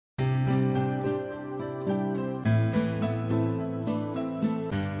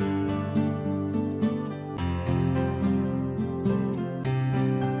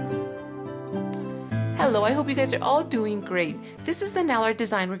Hello, I hope you guys are all doing great. This is the nail art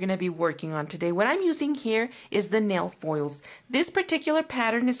design we're going to be working on today. What I'm using here is the nail foils. This particular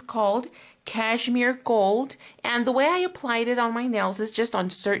pattern is called Cashmere Gold, and the way I applied it on my nails is just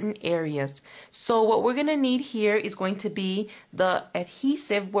on certain areas. So what we're going to need here is going to be the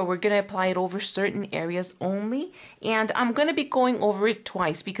adhesive, where we're going to apply it over certain areas only, and I'm going to be going over it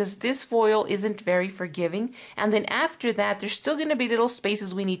twice because this foil isn't very forgiving, and then after that there's still going to be little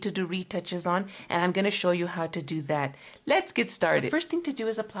spaces we need to do retouches on, and I'm going to show you how to do that. Let's get started. The first thing to do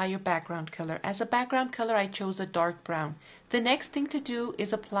is apply your background color. As a background color I chose a dark brown. The next thing to do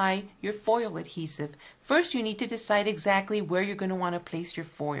is apply your foil adhesive. First, you need to decide exactly where you're going to want to place your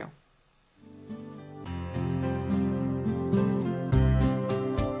foil.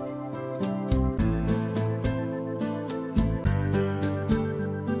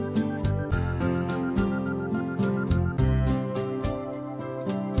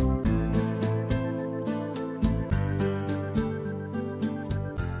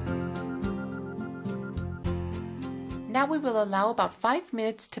 Now we will allow about 5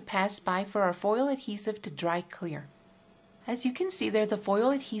 minutes to pass by for our foil adhesive to dry clear. As you can see there, the foil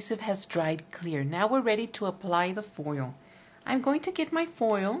adhesive has dried clear. Now we're ready to apply the foil. I'm going to get my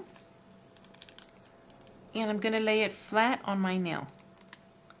foil and I'm going to lay it flat on my nail.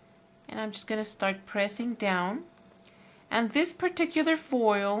 And I'm just going to start pressing down. And this particular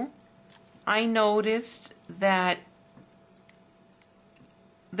foil, I noticed that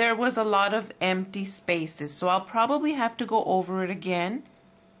there was a lot of empty spaces, so I'll probably have to go over it again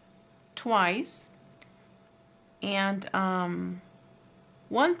twice. And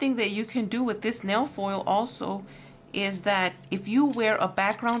one thing that you can do with this nail foil also is that if you wear a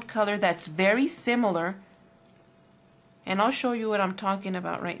background color that's very similar, and I'll show you what I'm talking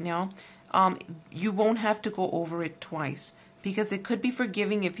about right now, you won't have to go over it twice because it could be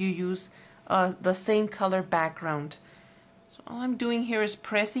forgiving if you use the same color background. All I'm doing here is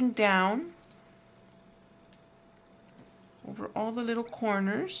pressing down over all the little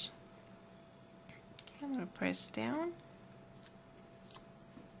corners. Okay, I'm going to press down.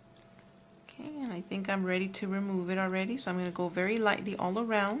 Okay, and I think I'm ready to remove it already, so I'm going to go very lightly all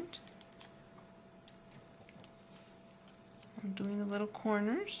around. I'm doing the little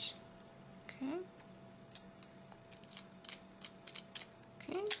corners. Okay.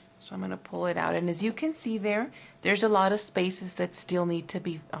 Okay. So I'm going to pull it out, and as you can see there's a lot of spaces that still need to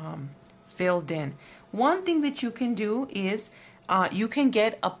be filled in. One thing that you can do is you can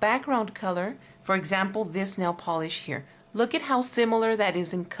get a background color, for example this nail polish here. Look at how similar that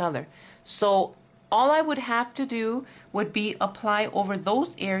is in color. So all I would have to do would be apply over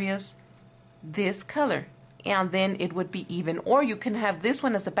those areas this color, and then it would be even. Or you can have this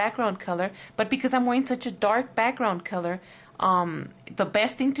one as a background color, but because I'm wearing such a dark background color, the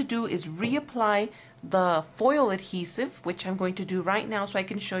best thing to do is reapply the foil adhesive, which I'm going to do right now so I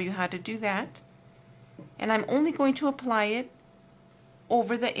can show you how to do that. And I'm only going to apply it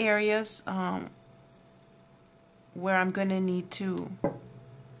over the areas where I'm going to need to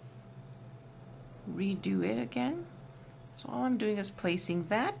redo it again. So all I'm doing is placing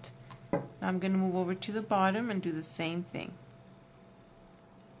that. Now I'm going to move over to the bottom and do the same thing.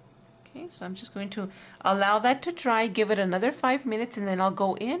 Okay, so I'm just going to allow that to dry, give it another 5 minutes, and then I'll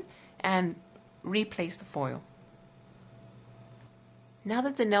go in and replace the foil. Now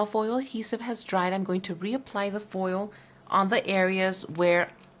that the nail foil adhesive has dried, I'm going to reapply the foil on the areas where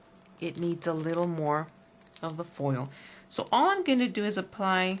it needs a little more of the foil. So all I'm going to do is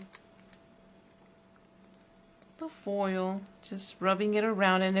apply the foil, just rubbing it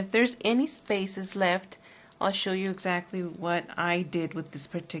around, and if there's any spaces left, I'll show you exactly what I did with this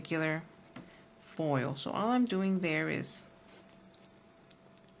particular foil. So all I'm doing there is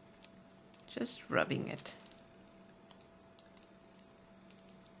just rubbing it.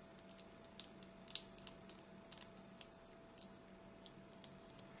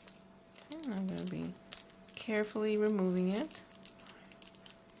 Okay, I'm going to be carefully removing it.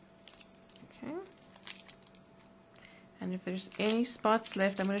 Okay. And if there's any spots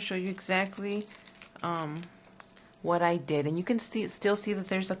left, I'm going to show you exactly what I did, and you can still see that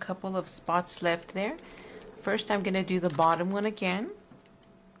there's a couple of spots left there. First I'm going to do the bottom one again.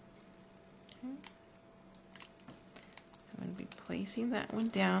 Okay. So I'm going to be placing that one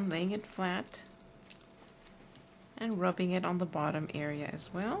down, laying it flat, and rubbing it on the bottom area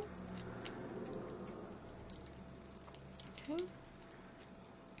as well. Okay.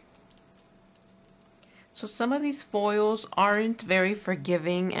 So some of these foils aren't very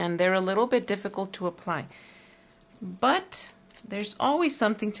forgiving and they're a little bit difficult to apply. But there's always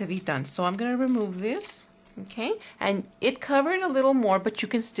something to be done. So I'm going to remove this Okay, and it covered a little more, but you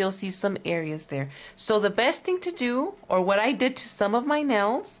can still see some areas there. So the best thing to do, or what I did to some of my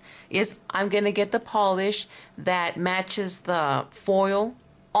nails, is I'm going to get the polish that matches the foil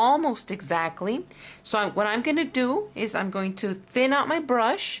almost exactly. So what I'm going to do is I'm going to thin out my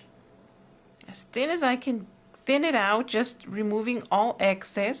brush as thin as I can thin it out, just removing all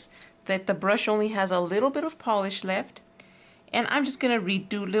excess, that the brush only has a little bit of polish left. And I'm just going to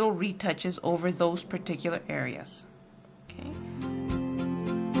do little retouches over those particular areas. Okay.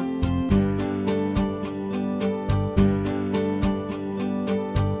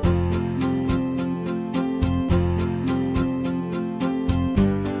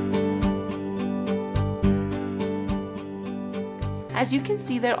 As you can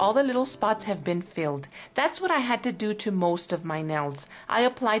see there, all the little spots have been filled. That's what I had to do to most of my nails. I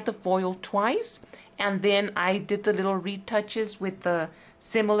applied the foil twice, and then I did the little retouches with the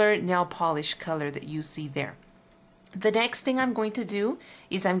similar nail polish color that you see there. The next thing I'm going to do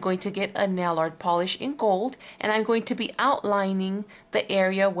is I'm going to get a nail art polish in gold, and I'm going to be outlining the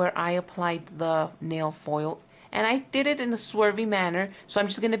area where I applied the nail foil. And I did it in a swervy manner, so I'm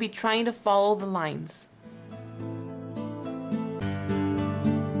just going to be trying to follow the lines.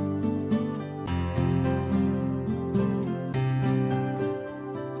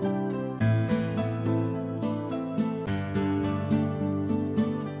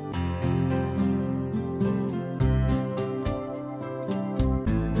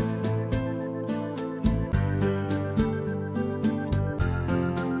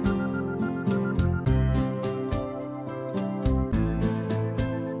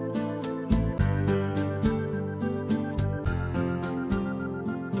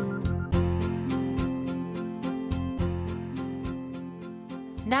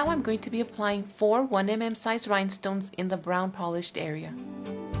 Now I'm going to be applying 4 1mm size rhinestones in the brown polished area.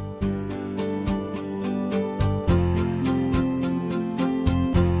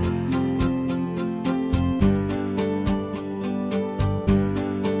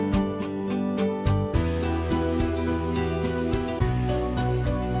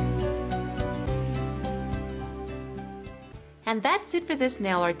 And that's it for this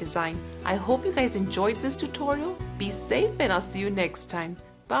nail art design. I hope you guys enjoyed this tutorial. Be safe and I'll see you next time.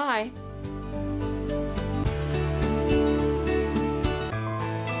 Bye!